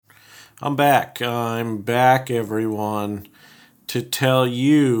I'm back. I'm back, everyone, to tell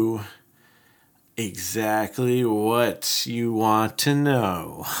you exactly what you want to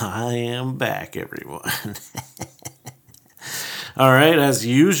know. I am back, everyone. All right, as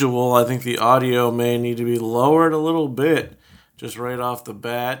usual, I think the audio may need to be lowered a little bit just right off the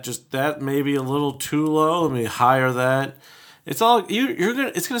bat. Just that maybe a little too low. Let me higher that. It's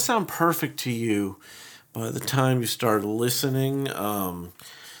gonna sound perfect to you by the time you start listening.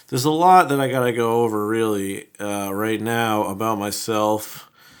 There's a lot that I gotta go over really right now about myself,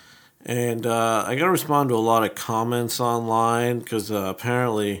 and I gotta respond to a lot of comments online because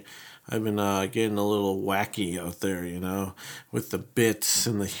apparently I've been getting a little wacky out there, with the bits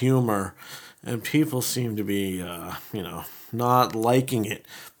and the humor, and people seem to be, not liking it.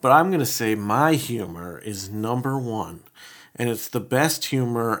 But I'm gonna say my humor is number one, and it's the best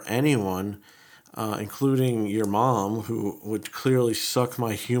humor anyone including your mom, who would clearly suck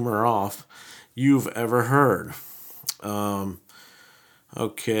my humor off, you've ever heard.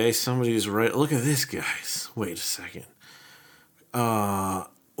 Okay, somebody's right. Look at this, guys. Wait a second.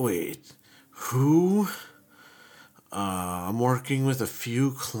 Wait. Who? I'm working with a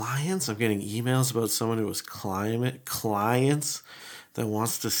few clients. I'm getting emails about someone who was clients that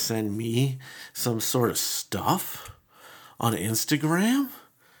wants to send me some sort of stuff on Instagram.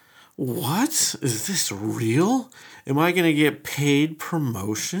 What? Is this real? Am I going to get paid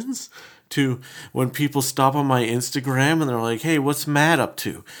promotions to when people stop on my Instagram and they're like, hey, what's Matt up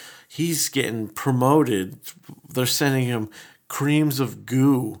to? He's getting promoted. They're sending him creams of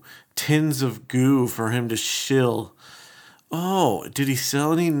goo, tins of goo for him to shill. Oh, did he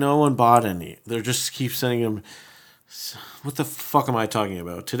sell any? No one bought any. They just keep sending him. What the fuck am I talking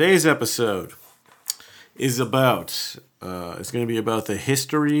about? Today's episode is about, it's going to be about the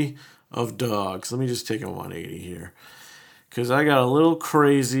history of dogs. Let me just take a 180 here, because I got a little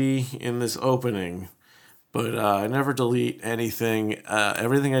crazy in this opening, but I never delete anything.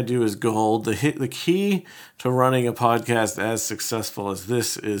 Everything I do is gold. The key to running a podcast as successful as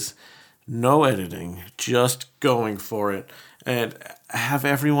this is no editing, just going for it, and have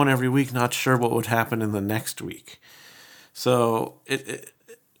everyone every week not sure what would happen in the next week. So,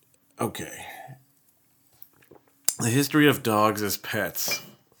 okay. The history of dogs as pets.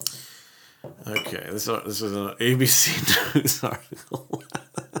 Okay, this is an ABC News article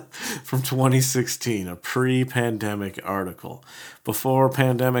from 2016, a pre-pandemic article. Before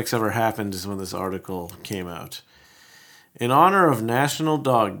pandemics ever happened is when this article came out. In honor of National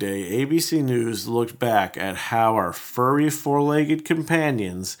Dog Day, ABC News looked back at how our furry four-legged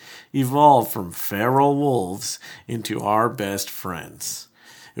companions evolved from feral wolves into our best friends.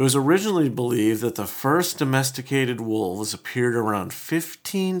 It was originally believed that the first domesticated wolves appeared around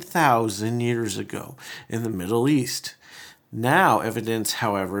 15,000 years ago in the Middle East. Now, evidence,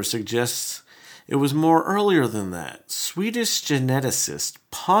 however, suggests it was more earlier than that. Swedish geneticist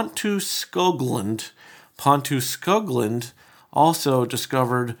Pontus Skoglund also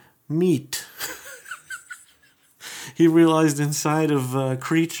discovered meat. He realized inside of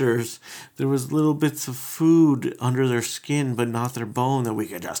creatures there was little bits of food under their skin, but not their bone, that we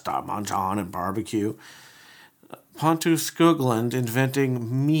could just munch on and barbecue. Pontus Skoglund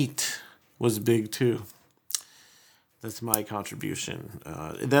inventing meat was big too. That's my contribution.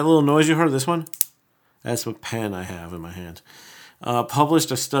 That little noise you heard, this one? That's a pen I have in my hand. Published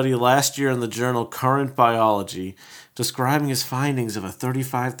a study last year in the journal Current Biology describing his findings of a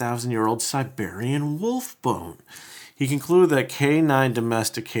 35,000-year-old Siberian wolf bone. He concluded that canine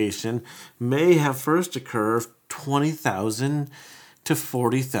domestication may have first occurred 20,000 to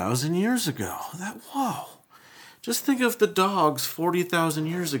 40,000 years ago. Whoa. Just think of the dogs 40,000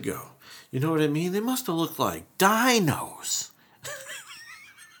 years ago. You know what I mean? They must have looked like dinos.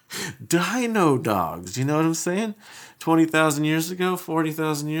 Dino dogs, you know what I'm saying? 20,000 years ago,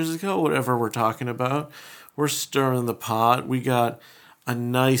 40,000 years ago, whatever we're talking about. We're stirring the pot. We got a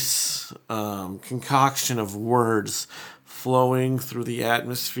nice concoction of words flowing through the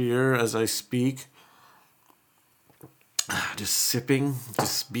atmosphere as I speak. Just sipping,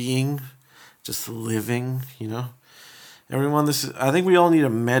 just being, just living, Everyone, I think we all need to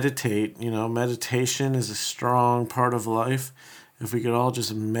meditate. Meditation is a strong part of life. If we could all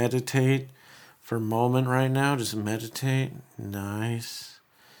just meditate for a moment right now, just meditate. Nice.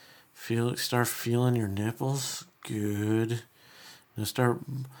 Start feeling your nipples. Good. Now start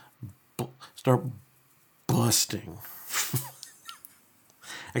busting.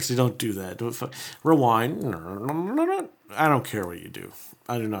 Actually, don't do that. Rewind. I don't care what you do.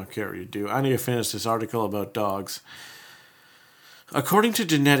 I do not care what you do. I need to finish this article about dogs. According to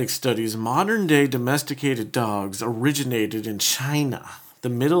genetic studies, modern-day domesticated dogs originated in China. the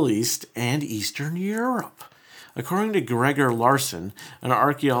Middle East, and Eastern Europe. According to Gregor Larson, an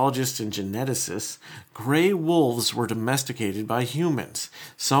archaeologist and geneticist, gray wolves were domesticated by humans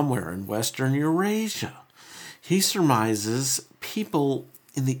somewhere in Western Eurasia. He surmises people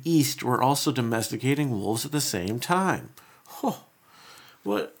in the East were also domesticating wolves at the same time. Oh,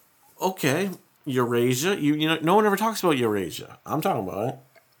 what? Okay, Eurasia. You know, no one ever talks about Eurasia. I'm talking about it.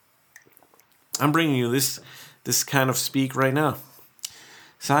 I'm bringing you this kind of speak right now.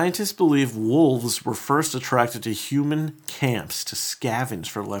 Scientists believe wolves were first attracted to human camps to scavenge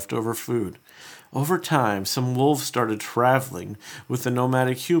for leftover food. Over time, some wolves started traveling with the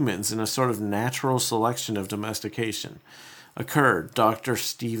nomadic humans in a sort of natural selection of domestication. Occurred. Dr.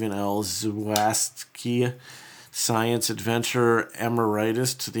 Stephen L. Zwaski, Science Adventure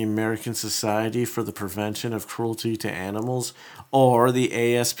Emeritus to the American Society for the Prevention of Cruelty to Animals, or the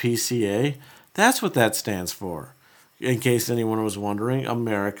ASPCA. That's what that stands for. In case anyone was wondering,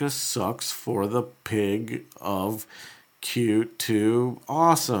 America sucks for the pig of cute to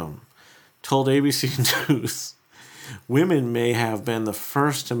awesome. Told ABC News, women may have been the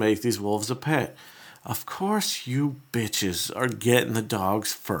first to make these wolves a pet. Of course you bitches are getting the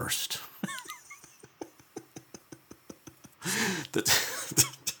dogs first.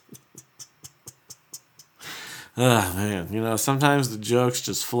 Man, you know, sometimes the jokes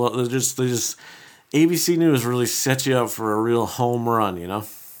just flow. They just ABC News really set you up for a real home run, you know?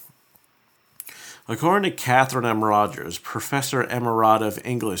 According to Catherine M. Rogers, Professor Emerita of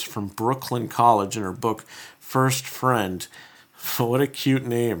English from Brooklyn College, in her book First Friend, what a cute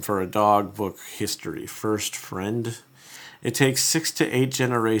name for a dog book history, First Friend. It takes 6 to 8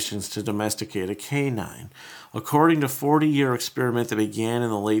 generations to domesticate a canine, according to a 40-year experiment that began in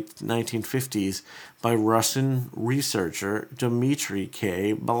the late 1950s by Russian researcher Dmitry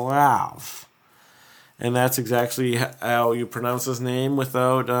K. Belav. And that's exactly how you pronounce his name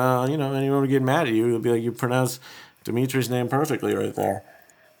without, anyone would get mad at you. It'll be like you pronounce Dimitri's name perfectly right there.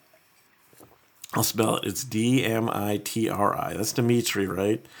 I'll spell it. It's Dmitri. That's Dimitri,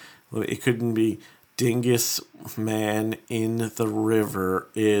 right? It couldn't be Dingus Man in the River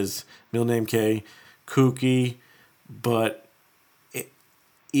is middle name K, kooky, but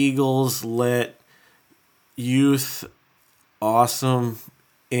Eagles let youth awesome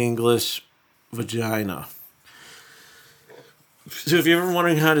English vagina. So if you're ever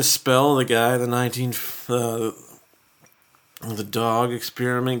wondering how to spell the guy, the dog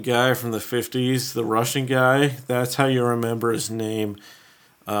experiment guy from the 50s, the Russian guy, that's how you remember his name.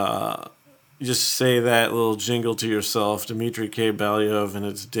 You just say that little jingle to yourself, Dmitry K. Balyev, and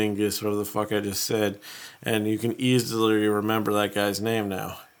it's Dingus, whatever the fuck I just said, and you can easily remember that guy's name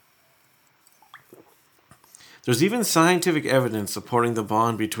now. There's even scientific evidence supporting the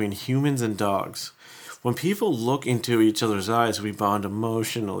bond between humans and dogs. When people look into each other's eyes, we bond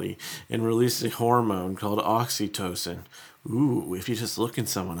emotionally and release a hormone called oxytocin. Ooh, if you just look in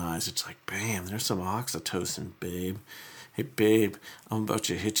someone's eyes, it's like, bam, there's some oxytocin, babe. Hey, babe, I'm about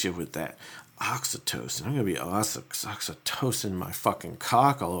to hit you with that oxytocin. I'm going to be oxytocin my fucking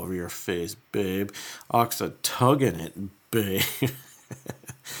cock all over your face, babe. Oxytugging it, babe.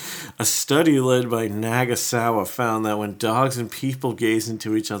 A study led by Nagasawa found that when dogs and people gaze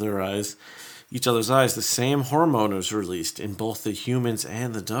into each other's eyes, the same hormone is released in both the humans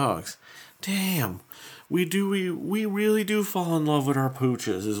and the dogs. Damn, we really do fall in love with our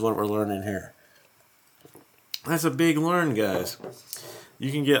pooches, is what we're learning here. That's a big learn, guys.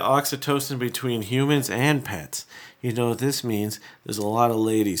 You can get oxytocin between humans and pets. You know what this means? There's a lot of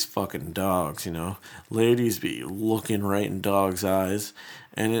ladies fucking dogs, you know. Ladies be looking right in dogs' eyes,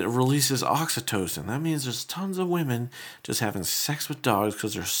 and it releases oxytocin. That means there's tons of women just having sex with dogs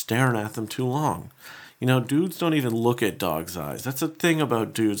because they're staring at them too long. You know, dudes don't even look at dogs' eyes. That's the thing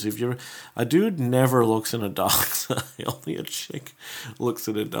about dudes. A dude never looks in a dog's eye. Only a chick looks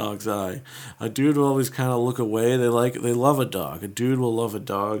in a dog's eye. A dude will always kind of look away. They love a dog. A dude will love a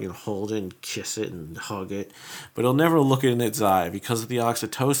dog and hold it and kiss it and hug it, but he'll never look in its eye because of the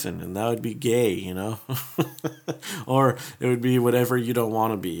oxytocin, and that would be gay, you know, or it would be whatever you don't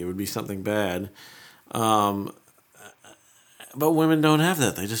want to be. It would be something bad. But women don't have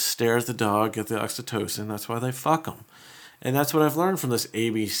that. They just stare at the dog, get the oxytocin. That's why they fuck them. And that's what I've learned from this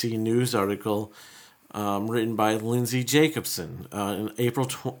ABC News article written by Lindsay Jacobson in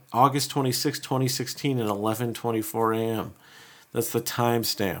August 26, 2016 at 11:24 a.m. That's the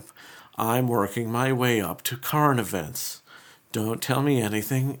timestamp. I'm working my way up to current events. Don't tell me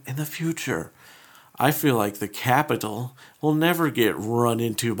anything in the future. I feel like the Capitol will never get run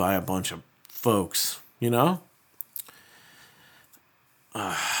into by a bunch of folks, you know?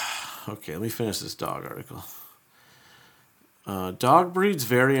 Okay, let me finish this dog article. Dog breeds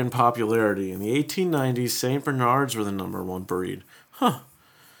vary in popularity. In the 1890s, St. Bernards were the number one breed.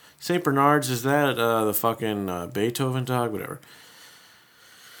 St. Bernards, is that the fucking Beethoven dog? Whatever.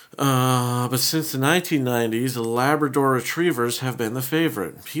 But since the 1990s, the Labrador Retrievers have been the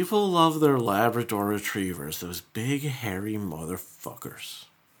favorite. People love their Labrador Retrievers, those big, hairy motherfuckers.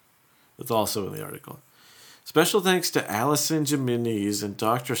 That's also in the article. Special thanks to Allison Jimenez and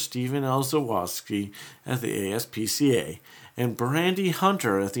Dr. Stephen L. Zawoski at the ASPCA and Brandy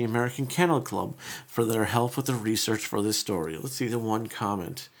Hunter at the American Kennel Club for their help with the research for this story. Let's see the one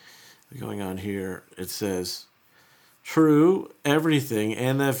comment going on here. It says, "True, everything,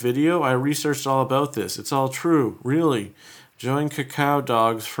 and that video, I researched all about this. It's all true, really. Join Cacao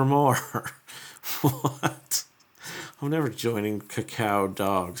Dogs for more." What? I'm never joining Cacao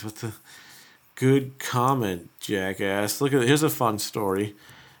Dogs. What the... Good comment, jackass. Look at it. Here's a fun story.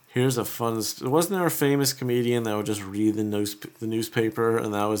 Wasn't there a famous comedian that would just read the newspaper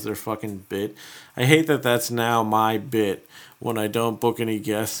and that was their fucking bit? I hate that that's now my bit when I don't book any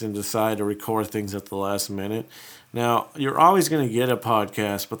guests and decide to record things at the last minute. Now, you're always going to get a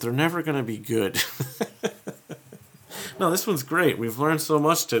podcast, but they're never going to be good. No, this one's great. We've learned so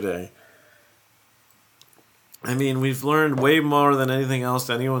much today. I mean, we've learned way more than anything else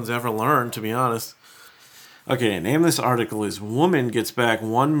anyone's ever learned, to be honest. Okay, name this article is Woman Gets Back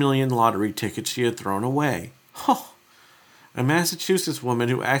 1 Million Lottery Tickets She Had Thrown Away. A Massachusetts woman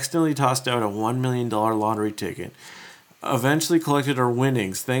who accidentally tossed out a $1 million lottery ticket eventually collected her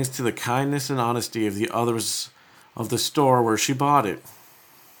winnings thanks to the kindness and honesty of the others of the store where she bought it.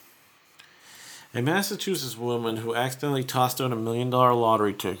 A Massachusetts woman who accidentally tossed out a $1 million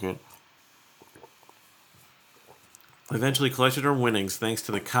lottery ticket eventually collected her winnings thanks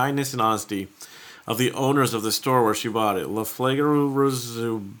to the kindness and honesty of the owners of the store where she bought it. La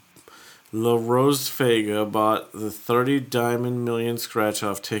Rose Vega bought the 30 Diamond Million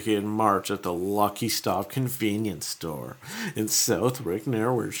scratch-off ticket in March at the Lucky Stop convenience store in Southwick,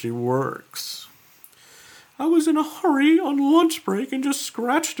 near where she works. "I was in a hurry on lunch break and just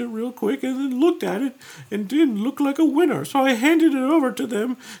scratched it real quick and then looked at it and didn't look like a winner, so I handed it over to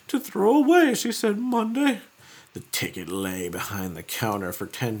them to throw away," she said Monday. The ticket lay behind the counter for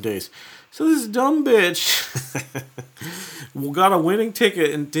 10 days. So this dumb bitch got a winning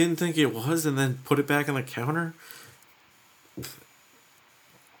ticket and didn't think it was and then put it back on the counter?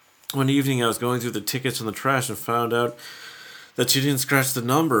 One evening I was going through the tickets in the trash and found out that she didn't scratch the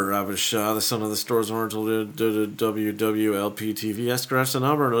number. Robert Shaw, the son of the store's owner, told WWLP-TV, "I scratched the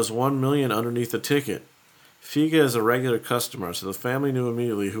number and it was 1 million underneath the ticket." Figa is a regular customer, so the family knew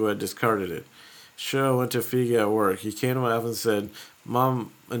immediately who had discarded it. Shaw went to Figa at work. He came to my office and said,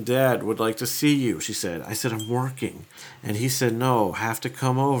 "Mom and Dad would like to see you," she said. I said, "I'm working." And he said, "No, have to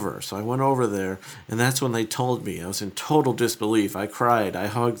come over." So I went over there, and that's when they told me. I was in total disbelief. I cried. I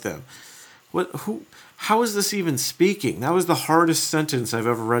hugged them. How is this even speaking? That was the hardest sentence I've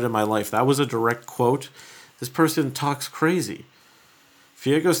ever read in my life. That was a direct quote. This person talks crazy.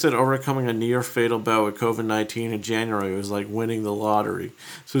 Fiego said overcoming a near-fatal bout with COVID-19 in January was like winning the lottery,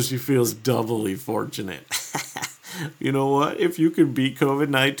 so she feels doubly fortunate. You know what? If you can beat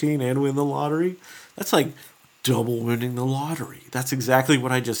COVID-19 and win the lottery, that's like double winning the lottery. That's exactly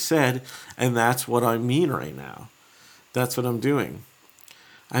what I just said, and that's what I mean right now. That's what I'm doing.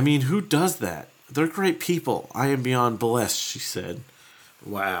 I mean, who does that? They're great people. I am beyond blessed, she said.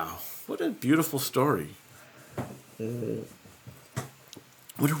 Wow. What a beautiful story.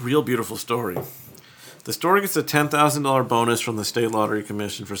 What a real beautiful story. The store gets a $10,000 bonus from the State Lottery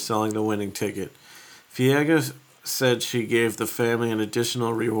Commission for selling the winning ticket. Fiega said she gave the family an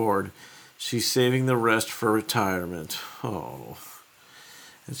additional reward. She's saving the rest for retirement. Oh.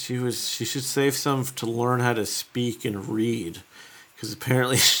 And she should save some to learn how to speak and read. Because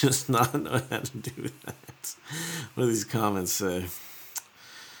apparently she does not know how to do that. What do these comments say?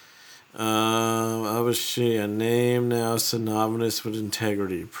 Obviously, a name now synonymous with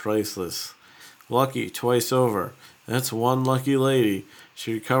integrity, priceless. Lucky, twice over. That's one lucky lady.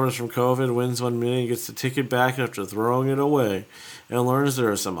 She recovers from COVID, wins 1 million, gets the ticket back after throwing it away, and learns there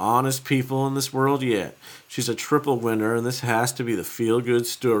are some honest people in this world yet. She's a triple winner, and this has to be the feel-good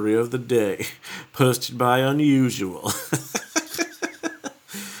story of the day. Posted by Unusual.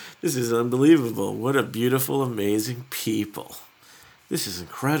 This is unbelievable. What a beautiful, amazing people. This is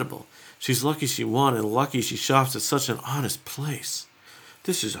incredible. She's lucky she won and lucky she shops at such an honest place.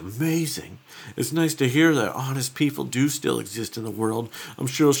 This is amazing. It's nice to hear that honest people do still exist in the world. I'm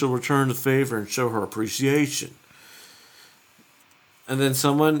sure she'll return the favor and show her appreciation. And then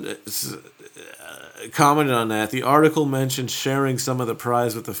someone commented on that. The article mentioned sharing some of the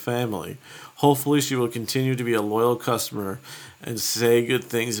prize with the family. Hopefully, she will continue to be a loyal customer and say good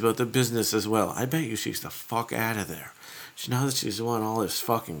things about the business as well. I bet you she's the fuck out of there. Now that she's won all this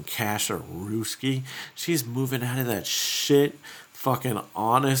fucking cash or Ruski, she's moving out of that shit, fucking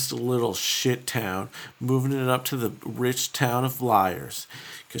honest little shit town, moving it up to the rich town of liars.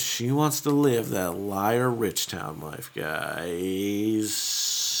 Because she wants to live that liar rich town life, guys.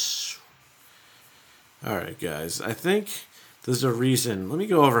 Alright, guys. I think there's a reason. Let me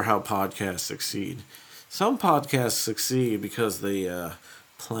go over how podcasts succeed. Some podcasts succeed because they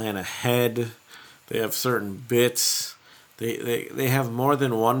plan ahead. They have certain bits. They have more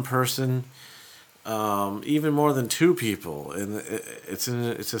than one person, even more than two people, and it's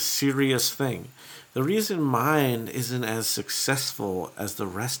a serious thing. The reason mine isn't as successful as the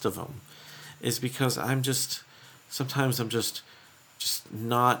rest of them is because sometimes I'm just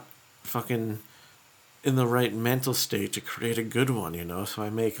not fucking in the right mental state to create a good one, so I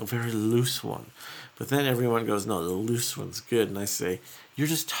make a very loose one. But then everyone goes, no, the loose one's good, and I say, you're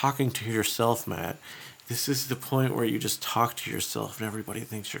just talking to yourself, Matt. This is the point where you just talk to yourself and everybody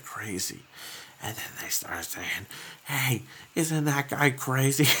thinks you're crazy. And then they start saying, hey, isn't that guy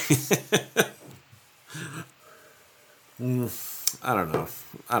crazy? I don't know.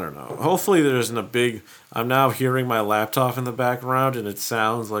 Hopefully there isn't a big... I'm now hearing my laptop in the background and it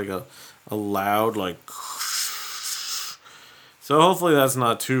sounds like a loud, like... So hopefully that's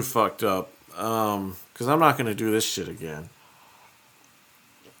not too fucked up. Because I'm not going to do this shit again.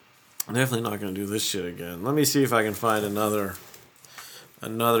 I'm definitely not going to do this shit again. Let me see if I can find another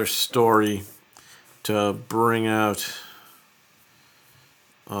story to bring out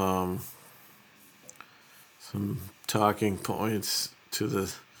some talking points to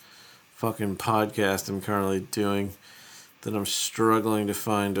the fucking podcast I'm currently doing that I'm struggling to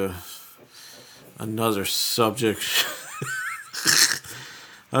find another subject.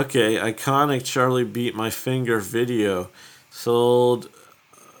 Okay, iconic Charlie Beat My Finger video sold...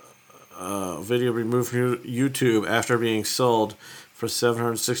 video removed from YouTube after being sold for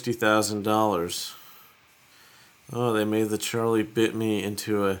 $760,000. Oh, they made the Charlie Bit Me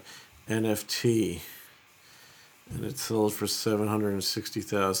into a NFT. And it sold for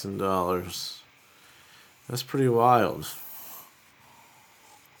 $760,000. That's pretty wild.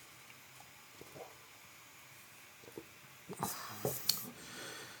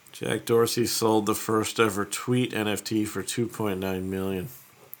 Jack Dorsey sold the first ever tweet NFT for $2.9 million.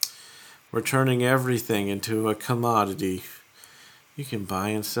 We're turning everything into a commodity. You can buy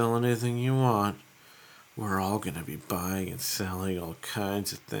and sell anything you want. We're all going to be buying and selling all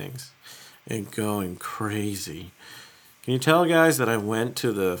kinds of things and going crazy. Can you tell, guys, that I went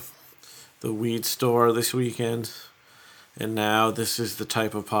to the weed store this weekend and now this is the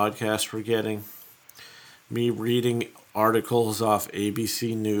type of podcast we're getting? Me reading articles off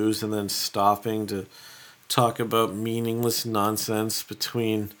ABC News and then stopping to talk about meaningless nonsense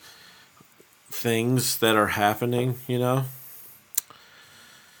between things that are happening,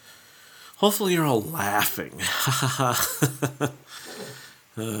 Hopefully you're all laughing.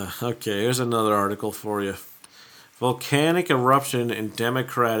 Okay, here's another article for you. Volcanic eruption in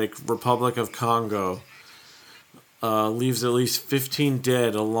Democratic Republic of Congo leaves at least 15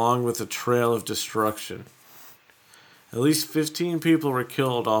 dead along with a trail of destruction. At least 15 people were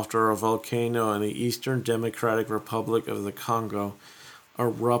killed after a volcano in the Eastern Democratic Republic of the Congo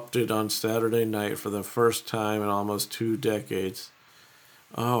erupted on Saturday night for the first time in almost 2 decades.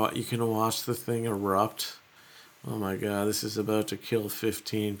 Oh, you can watch the thing erupt? Oh my god, this is about to kill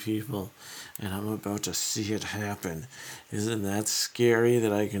 15 people, and I'm about to see it happen. Isn't that scary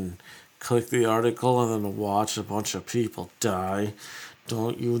that I can click the article and then watch a bunch of people die?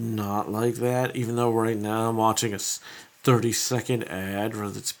 Don't you not like that? Even though right now I'm watching a 30-second ad where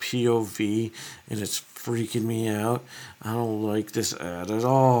it's POV and it's freaking me out. I don't like this ad at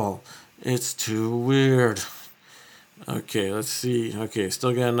all. It's too weird. Okay, let's see. Okay,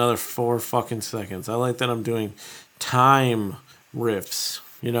 still got another 4 fucking seconds. I like that I'm doing time riffs,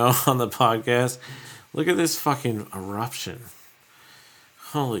 on the podcast. Look at this fucking eruption.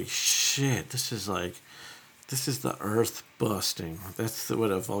 Holy shit, this is the earth busting. That's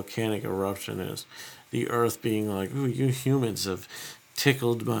what a volcanic eruption is. The earth being like, ooh, you humans have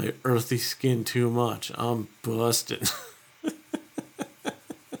tickled my earthy skin too much. I'm busting.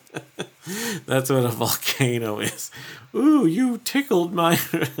 That's what a volcano is. Ooh, you tickled my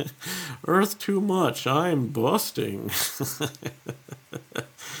earth too much. I'm busting.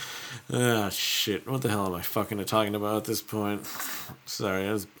 Ah, shit. What the hell am I fucking talking about at this point? Sorry,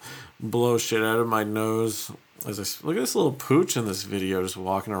 I just blow shit out of my nose Look at this little pooch in this video just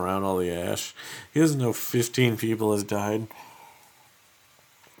walking around all the ash. He doesn't know 15 people has died.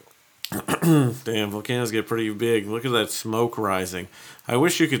 Damn, volcanoes get pretty big. Look at that smoke rising. I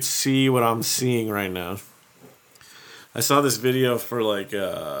wish you could see what I'm seeing right now. I saw this video for like,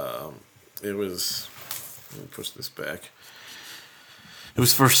 it was, let me push this back. It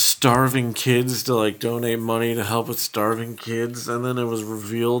was for starving kids to like donate money to help with starving kids, and then it was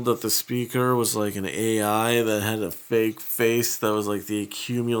revealed that the speaker was like an AI that had a fake face that was like the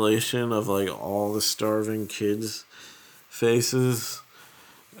accumulation of like all the starving kids' faces.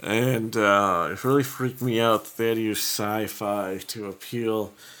 And it really freaked me out that they had to use sci-fi to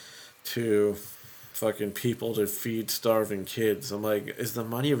appeal to fucking people to feed starving kids. I'm like, is the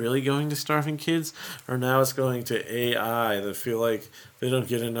money really going to starving kids? Or now it's going to AI that feel like they don't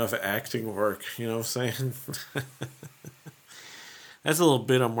get enough acting work? You know what I'm saying? That's a little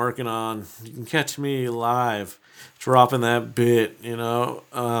bit I'm working on. You can catch me live dropping that bit, you know.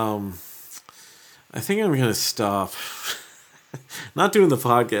 I think I'm going to stop. Not doing the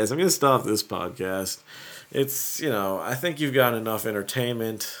podcast. I'm going to stop this podcast. It's, you know, I think you've got enough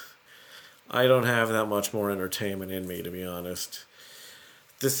entertainment. I don't have that much more entertainment in me, to be honest.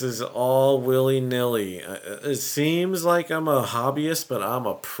 This is all willy-nilly. It seems like I'm a hobbyist, but I'm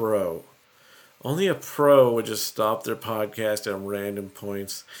a pro. Only a pro would just stop their podcast at random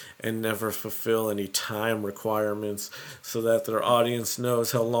points and never fulfill any time requirements so that their audience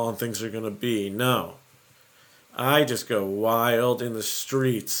knows how long things are going to be. No. I just go wild in the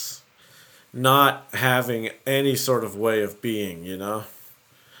streets, not having any sort of way of being, you know?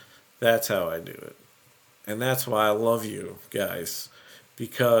 That's how I do it. And that's why I love you guys.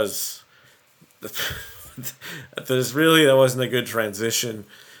 Because that wasn't a good transition.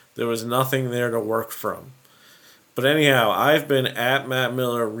 There was nothing there to work from. But anyhow, I've been at Matt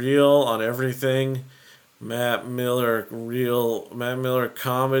Miller Real on everything. Matt Miller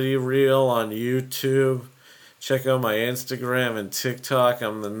Comedy Real on YouTube. Check out my Instagram and TikTok.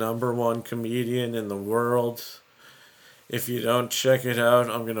 I'm the #1 comedian in the world. If you don't check it out,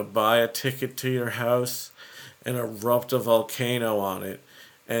 I'm going to buy a ticket to your house and erupt a volcano on it.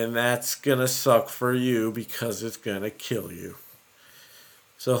 And that's going to suck for you because it's going to kill you.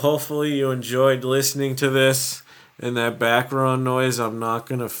 So hopefully you enjoyed listening to this. And that background noise, I'm not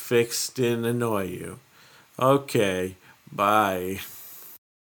going to fix and annoy you. Okay, bye.